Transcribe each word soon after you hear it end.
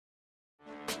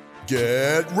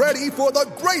Get ready for the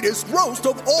greatest roast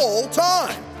of all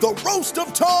time, the Roast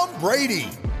of Tom Brady,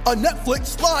 a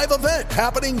Netflix live event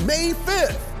happening May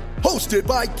 5th. Hosted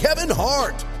by Kevin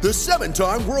Hart, the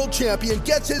 7-time world champion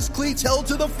gets his cleats held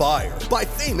to the fire by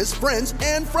famous friends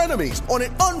and frenemies on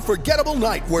an unforgettable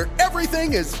night where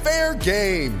everything is fair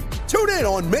game. Tune in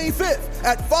on May 5th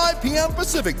at 5 p.m.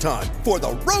 Pacific time for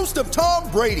the Roast of Tom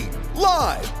Brady,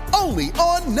 live only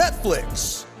on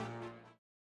Netflix.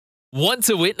 Want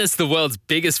to witness the world's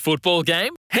biggest football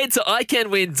game? Head to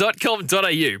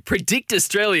iCanWin.com.au, predict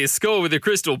Australia's score with a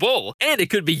crystal ball, and it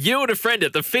could be you and a friend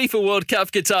at the FIFA World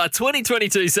Cup Qatar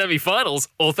 2022 semi-finals,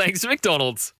 all thanks to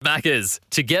McDonald's. Maccas,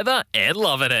 together and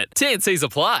loving it. TNCs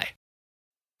apply.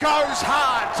 Goes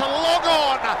hard to long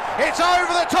on. It's over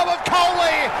the top of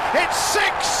Coley. It's 6.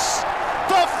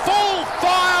 The full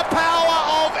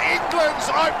firepower of England's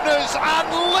openers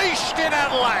unleashed in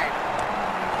Adelaide.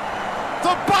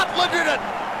 The Butler did it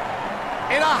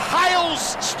in a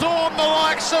hailstorm the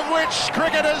likes of which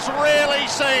cricket has rarely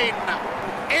seen.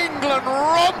 England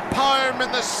romp home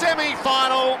in the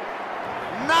semi-final,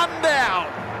 none down.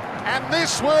 And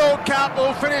this World Cup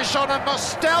will finish on a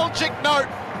nostalgic note.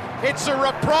 It's a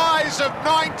reprise of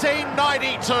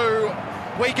 1992.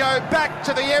 We go back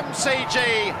to the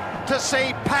MCG to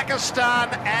see Pakistan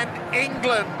and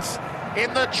England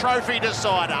in the trophy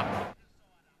decider.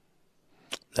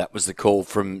 That was the call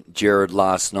from Gerard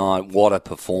last night. What a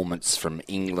performance from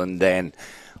England. And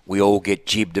we all get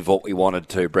jibbed of what we wanted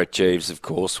to. Brett Jeeves, of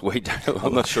course. We don't.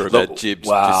 I'm not sure about jibs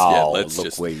wow,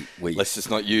 just yet. Let's just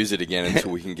not use it again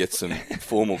until we can get some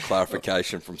formal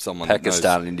clarification from someone Pakistan that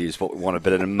knows. and India is what we wanted.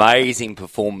 But an amazing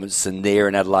performance, and there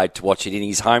in Adelaide to watch it in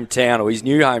his hometown, or his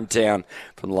new hometown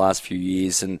from the last few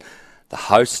years. And the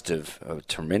host of a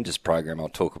tremendous program I'll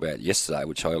talk about yesterday,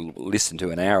 which I listened to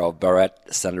an hour of, Bharat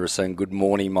Sundaresan. Good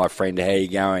morning, my friend. How are you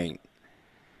going?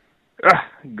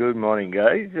 Good morning,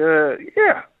 guys.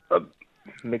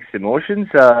 Mixed emotions.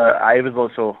 I was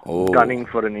also gunning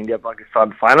for an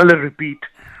India-Pakistan final, a repeat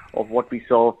of what we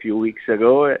saw a few weeks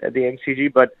ago at the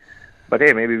MCG. But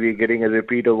hey, maybe we're getting a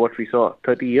repeat of what we saw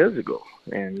 30 years ago.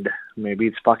 And maybe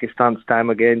it's Pakistan's time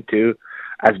again to,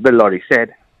 as Bill Lawry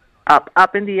said,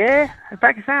 up in the air,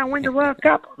 Pakistan win the World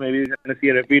Cup. Maybe we're going to see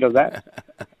a repeat of that.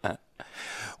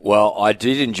 Well, I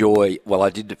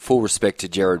did full respect to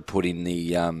Gerard putting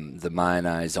the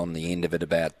mayonnaise on the end of it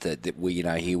about that we,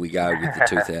 here we go with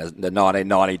the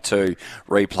 1992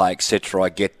 replay, etc. I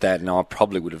get that, and I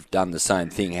probably would have done the same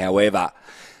thing. However,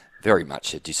 very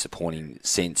much a disappointing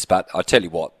sense. But I tell you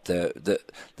what, the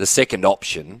second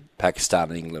option, Pakistan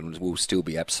and England, will still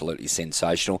be absolutely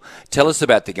sensational. Tell us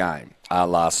about the game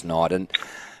last night, and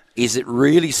is it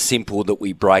really simple that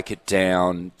we break it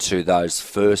down to those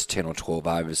first 10 or 12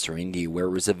 overs for India, where it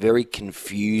was a very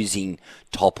confusing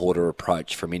top-order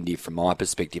approach from India from my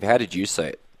perspective? How did you see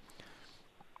it?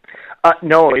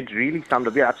 No, it really summed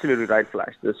up. You're absolutely right,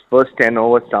 Flash. This first 10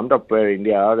 overs summed up where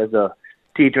India are as a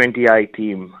T20I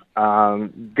team.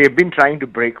 They've been trying to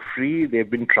break free. They've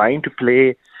been trying to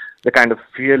play the kind of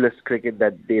fearless cricket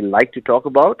that they like to talk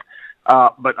about.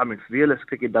 But, fearless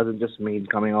cricket doesn't just mean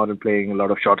coming out and playing a lot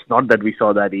of shots. Not that we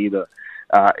saw that either.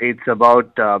 It's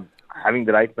about having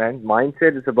the right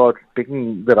mindset. It's about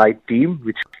picking the right team,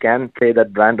 which can play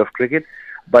that brand of cricket.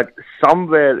 But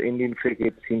somewhere Indian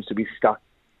cricket seems to be stuck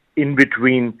in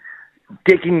between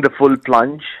taking the full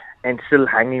plunge and still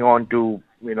hanging on to,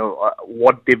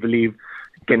 what they believe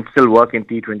can still work in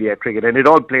T20 cricket. And it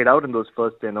all played out in those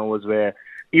first 10 overs where,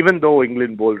 even though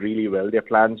England bowled really well, their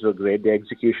plans were great, their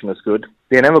execution was good,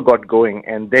 they never got going.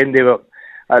 And then they were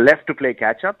left to play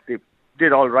catch-up. They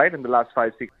did all right in the last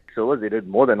 5-6 overs. They did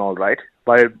more than all right.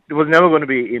 But it was never going to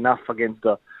be enough against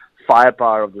the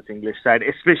firepower of this English side,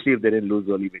 especially if they didn't lose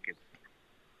early wickets.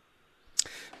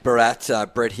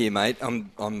 Bharat, Brett here, mate.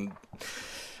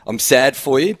 I'm sad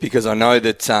for you because I know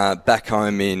that back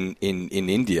home in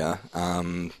India,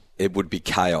 it would be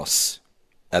chaos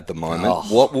at the moment. Oh.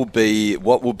 What will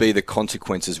be the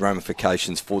consequences,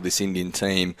 ramifications for this Indian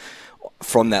team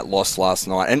from that loss last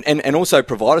night, and also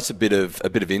provide us a bit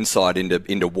of insight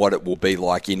into what it will be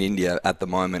like in India at the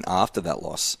moment after that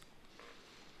loss?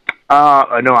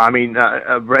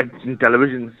 Brett,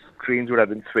 television screens would have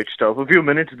been switched off a few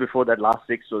minutes before that last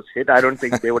six was hit. I don't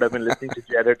think they would have been listening to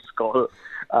Jared's call.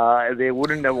 They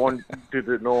wouldn't have wanted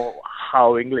to know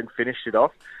how England finished it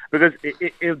off, because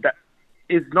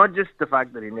it's not just the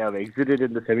fact that India have exited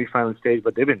in the semi-final stage,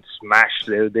 but they've been smashed.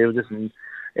 They were just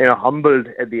humbled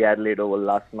at the Adelaide Oval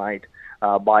last night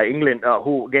by England,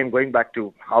 who, again, going back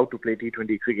to how to play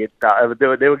T20 cricket,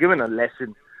 they were given a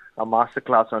lesson a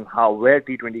masterclass on where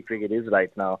T20 cricket is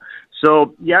right now.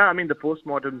 So, yeah, I mean, the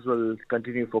postmortems will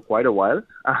continue for quite a while.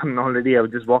 I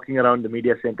was just walking around the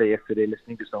media center yesterday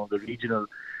listening to some of the regional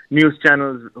news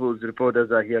channels whose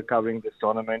reporters are here covering this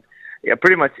tournament. Yeah,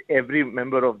 pretty much every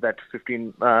member of that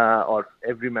 15 or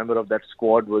every member of that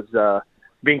squad was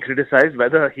being criticized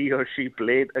whether he or she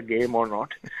played a game or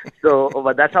not. So,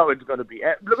 but that's how it's going to be.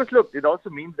 Look, it also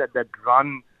means that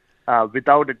run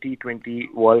without a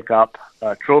T20 World Cup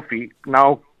trophy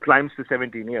now climbs to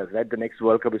 17 years, right? The next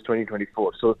World Cup is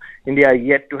 2024. So India are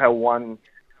yet to have won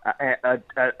a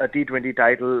T20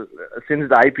 title since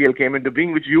the IPL came into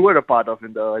being, which you were a part of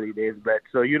in the early days, Brett.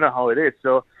 So you know how it is.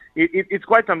 So it's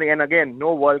quite something. And again,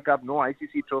 no World Cup, no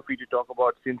ICC trophy to talk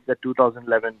about since the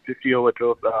 2011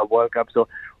 50-over World Cup. So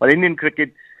while Indian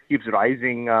cricket keeps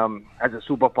rising as a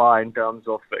superpower in terms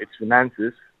of its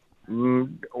finances,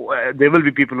 there will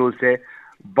be people who will say,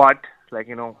 but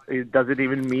does it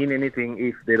even mean anything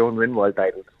if they don't win world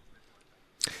titles?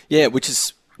 Yeah, which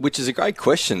is a great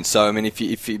question. So I mean, if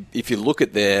you look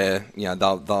at their,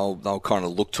 they'll kind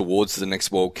of look towards the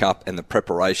next World Cup and the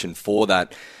preparation for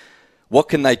that. What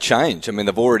can they change? I mean,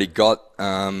 they've already got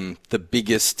the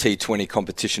biggest T20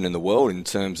 competition in the world in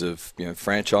terms of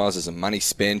franchises and money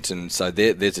spent, and so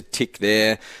there's a tick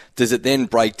there. Does it then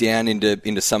break down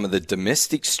into some of the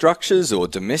domestic structures or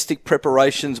domestic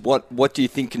preparations? What do you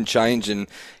think can change, and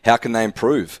how can they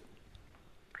improve?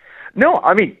 No,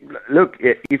 I mean, look,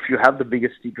 if you have the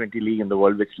biggest T20 league in the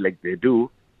world, which they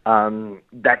do,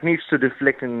 that needs to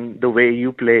reflect in the way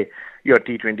you play your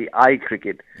T20I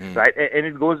cricket, right? And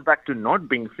it goes back to not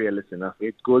being fearless enough.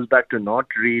 It goes back to not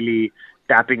really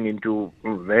tapping into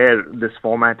where this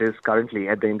format is currently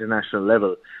at the international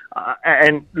level.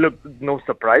 And look, no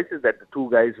surprises that the two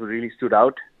guys who really stood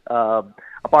out,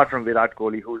 apart from Virat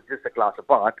Kohli, who's just a class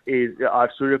apart,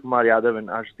 are Suryakumar Yadav and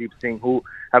Arshdeep Singh, who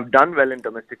have done well in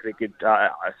domestic cricket.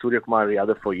 Suryakumar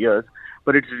Yadav for years,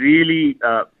 but it's really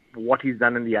what he's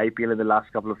done in the IPL in the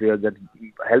last couple of years that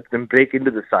helped him break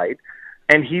into the side,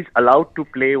 and he's allowed to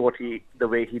play the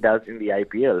way he does in the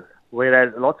IPL.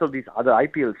 Whereas lots of these other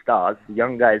IPL stars,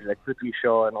 young guys like Prithvi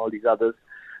Shaw and all these others,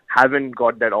 haven't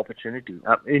got that opportunity.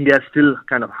 India still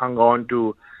kind of hung on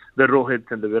to the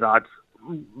Rohits and the Virats.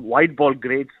 White ball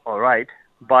greats, all right,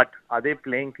 but are they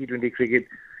playing T20 cricket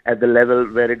at the level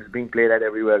where it's being played at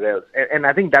everywhere else? And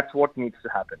I think that's what needs to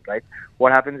happen, right?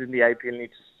 What happens in the IPL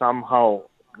needs to somehow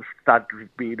start to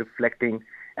be reflecting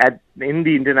in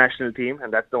the international team,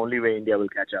 and that's the only way India will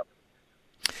catch up.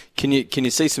 Can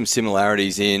you see some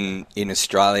similarities in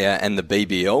Australia and the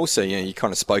BBL? So you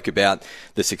kind of spoke about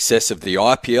the success of the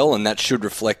IPL, and that should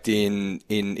reflect in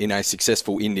a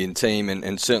successful Indian team,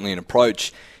 and certainly an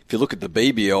approach. If you look at the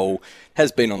BBL,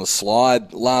 has been on the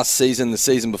slide last season, the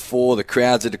season before. The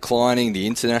crowds are declining. The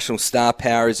international star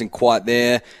power isn't quite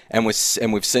there, and we've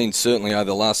seen certainly over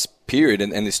the last period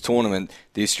and this tournament,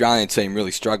 the Australian team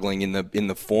really struggling in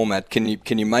the format. Can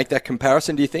you make that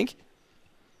comparison, do you think?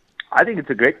 I think it's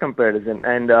a great comparison,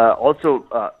 and also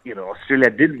Australia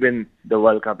did win the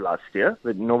World Cup last year,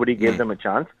 but nobody gave them a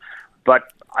chance. But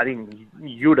I think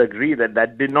you'd agree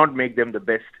that did not make them the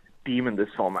best team in this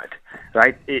format,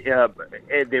 right?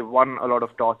 They won a lot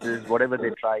of tosses. Whatever they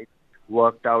tried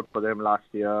worked out for them last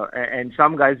year, and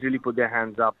some guys really put their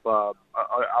hands up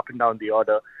and down the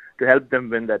order to help them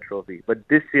win that trophy. But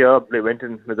this year, they went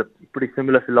in with a pretty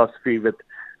similar philosophy with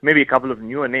maybe a couple of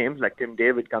newer names like Tim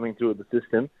David coming through the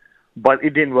system, but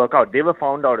it didn't work out. They were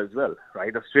found out as well,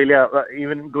 right? Australia,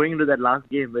 even going into that last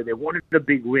game where they wanted a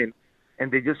big win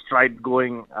and they just tried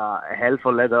going hell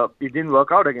for leather, it didn't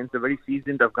work out against a very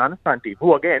seasoned Afghanistan team,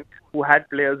 who had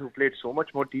players who played so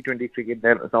much more T20 cricket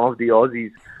than some of the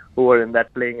Aussies who were in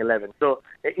that playing 11. So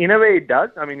in a way it does.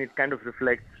 I mean, it kind of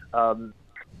reflects an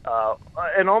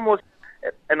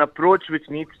approach which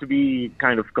needs to be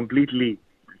kind of completely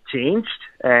changed,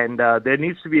 and there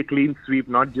needs to be a clean sweep,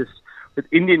 not just with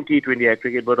Indian T20I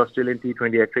cricket, but Australian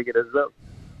T20I cricket as well.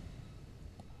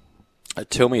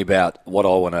 Tell me about what I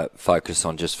want to focus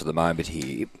on just for the moment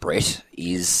here, Brett,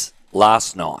 is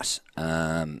last night.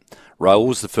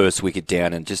 Rahul's the first wicket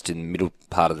down, and just in the middle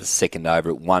part of the second over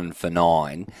at 1 for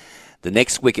 9. The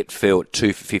next wicket fell at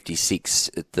 2 for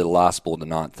 56 at the last ball of the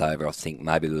ninth over. I think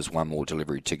maybe there was one more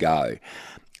delivery to go.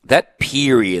 That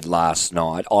period last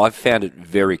night, I found it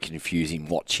very confusing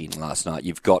watching last night.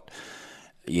 You've got,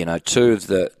 two of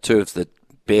the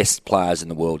best players in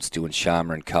the world still in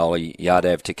Sharma and Kohli,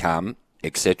 Yadav to come,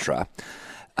 etc.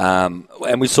 And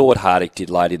we saw what Hardik did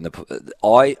late in the.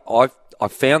 I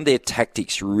found their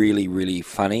tactics really, really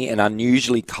funny, and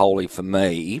unusually Kohli for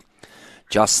me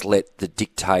just let the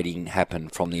dictating happen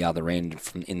from the other end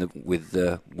with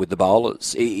the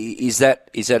bowlers. Is that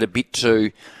a bit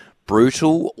too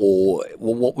brutal, or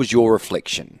what was your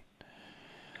reflection?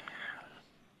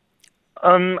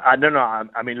 I don't know.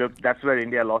 I mean, look, that's where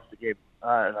India lost the game,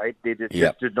 right? They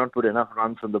just did not put enough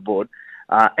runs on the board.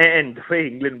 And the way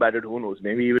England batted, who knows?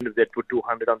 Maybe even if they put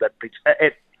 200 on that pitch.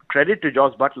 Credit to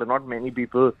Joss Butler. Not many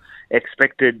people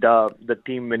expected the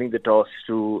team winning the toss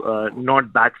to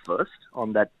not bat first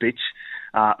on that pitch,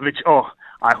 which,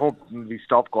 I hope we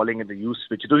stop calling it the use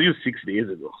pitch. It was used 6 days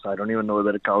ago, so I don't even know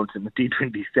whether it counts in the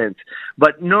T20 sense.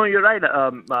 But no, you're right.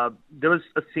 There was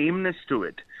a sameness to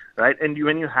it, right? And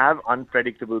when you have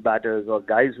unpredictable batters or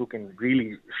guys who can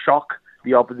really shock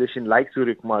the opposition like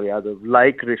Suryakumar Yadav,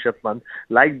 like Rishabh Pant,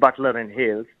 like Butler and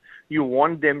Hales, you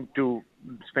want them to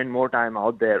spend more time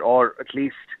out there, or at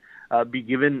least be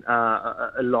given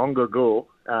a longer go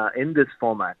in this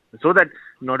format, so that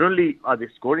not only are they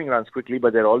scoring runs quickly,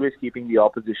 but they're always keeping the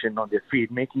opposition on their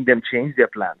feet, making them change their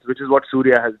plans, which is what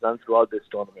Surya has done throughout this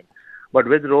tournament. But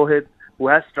with Rohit, who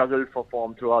has struggled for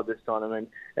form throughout this tournament,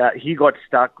 he got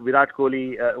stuck. Virat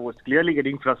Kohli was clearly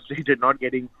getting frustrated, not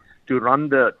getting to run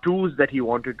the twos that he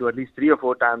wanted to. At least 3 or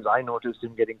 4 times I noticed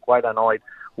him getting quite annoyed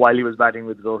while he was batting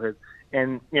with Rohit.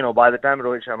 And, by the time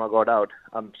Rohit Sharma got out,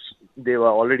 they were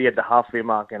already at the halfway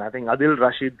mark. And I think Adil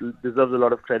Rashid deserves a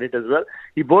lot of credit as well.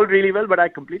 He bowled really well, but I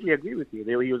completely agree with you.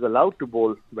 He was allowed to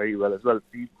bowl very well as well.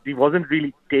 He wasn't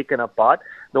really taken apart.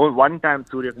 The only one time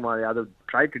Suryakumar Yadav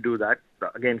tried to do that,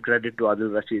 again, credit to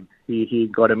Adil Rashid, he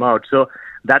got him out. So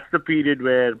that's the period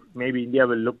where maybe India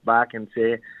will look back and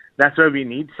say, that's where we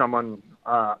need someone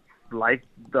like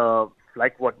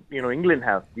what England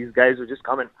have. These guys who just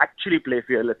come and actually play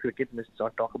fearless cricket and just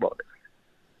not talk about it.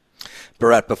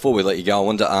 Bharat, before we let you go, I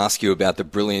wanted to ask you about the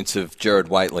brilliance of Gerard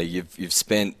Whateley. You've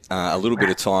spent a little bit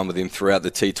of time with him throughout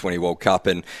the T20 World Cup,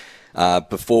 and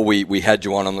before we had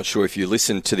you on, I'm not sure if you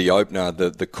listened to the opener,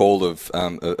 the call of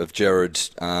Gerard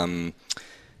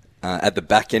at the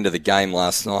back end of the game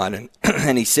last night,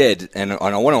 and he said, and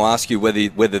I want to ask you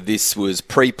whether this was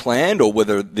pre-planned or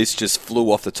whether this just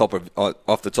flew off the top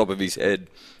of his head.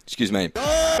 Excuse me.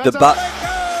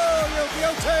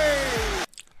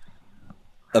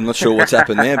 I'm not sure what's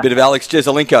happened there. A bit of Alex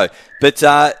Jesaulenko, but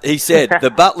he said the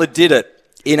butler did it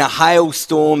in a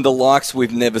hailstorm the likes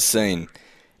we've never seen.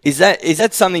 Is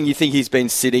that something you think he's been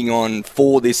sitting on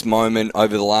for this moment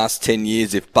over the last 10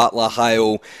 years? If Butler,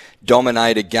 Hale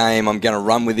dominate a game, I'm going to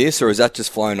run with this, or is that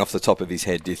just flown off the top of his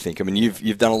head, do you think? I mean,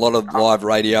 you've done a lot of live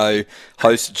radio,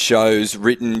 hosted shows,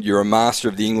 written, you're a master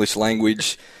of the English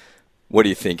language. What do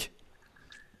you think?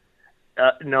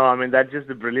 No, I mean, that's just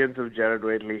the brilliance of Gerard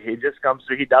Whateley. He just comes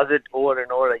through, he does it over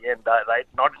and over again, right?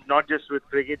 Not just with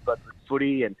cricket, but with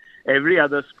footy and every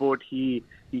other sport he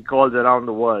calls around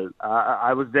the world.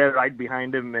 I was there right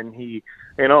behind him, and he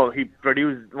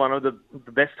produced one of the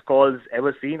best calls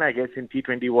ever seen, I guess, in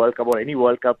T20 World Cup or any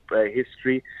World Cup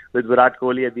history with Virat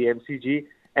Kohli at the MCG,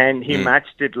 and he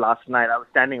matched it last night. I was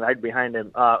standing right behind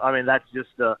him. I mean, that's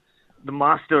just the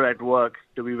master at work,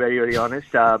 to be very, very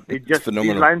honest. It just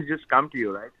these lines just come to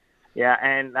you, right? Yeah,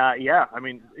 and I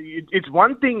mean, it's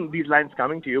one thing, these lines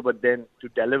coming to you, but then to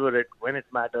deliver it when it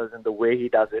matters and the way he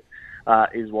does it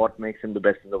is what makes him the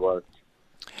best in the world.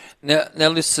 Now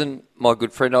listen, my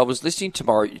good friend, I was listening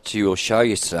to your show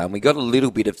yesterday, and we got a little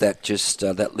bit of that, just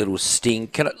that little sting.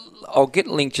 I'll get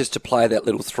a link just to play that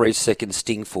little 3-second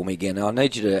sting for me again. I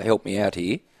need you to help me out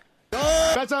here.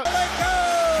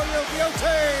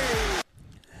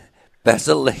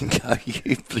 Basilenko,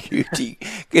 you beauty.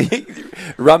 Can you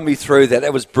run me through that?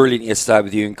 That was brilliant yesterday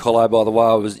with you and Colo, by the way.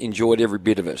 I enjoyed every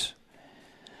bit of it.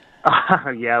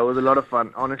 Yeah, it was a lot of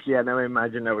fun. Honestly, I never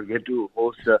imagined I would get to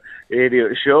host a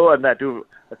radio show, and that too,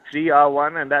 a 3-hour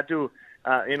one, and that too,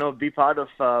 be part of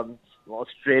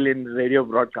Australian radio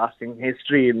broadcasting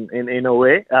history in a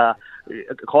way.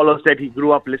 Colo said he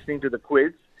grew up listening to the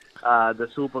quiz, the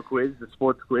super quiz, the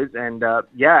sports quiz, and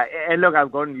and look,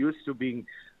 I've gotten used to being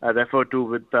referred to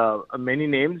with many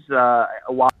names.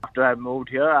 After I moved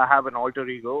here, I have an alter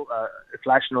ego.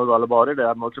 Flash knows all about it.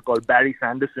 I'm also called Barry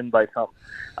Sanderson by some.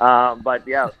 But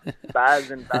yeah,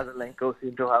 Baz and Basilenko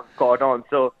seem to have caught on.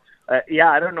 So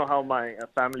I don't know how my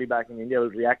family back in India will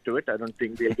react to it. I don't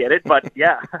think they'll get it. But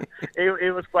yeah,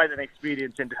 it was quite an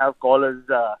experience, and to have callers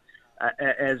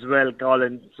as well,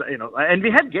 Collins, and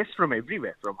we had guests from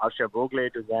everywhere, from Harsha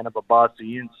Bhogle to Zainab Abbas to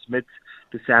Ian Smith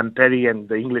to Sam Perry and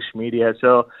the English media.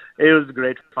 So it was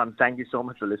great fun. Thank you so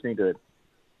much for listening to it.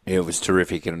 Yeah, it was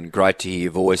terrific and great to hear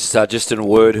your voice. Just in a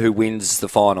word, who wins the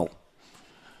final?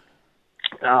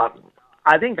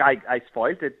 I think I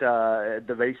spoiled it at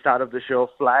the very start of the show.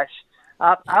 Flash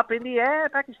up in the air,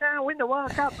 Pakistan win the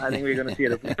World Cup. I think we're going to see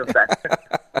a repeat of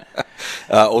that.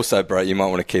 Also, Brett, you might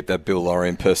want to keep that Bill Laurie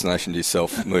impersonation to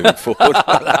yourself moving forward.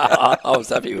 I was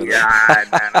happy with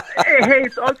that. Hey,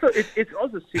 it's also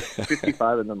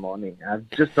 6:55 in the morning. I've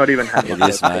just not even had it. It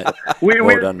is, mate.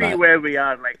 We'll done, see mate. where we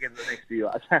are like in the next few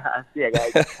hours. See you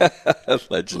guys.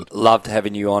 Legend. Loved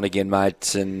having you on again,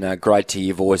 mate, and great to hear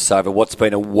your voice over what's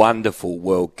been a wonderful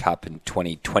World Cup in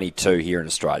 2022 here in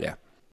Australia.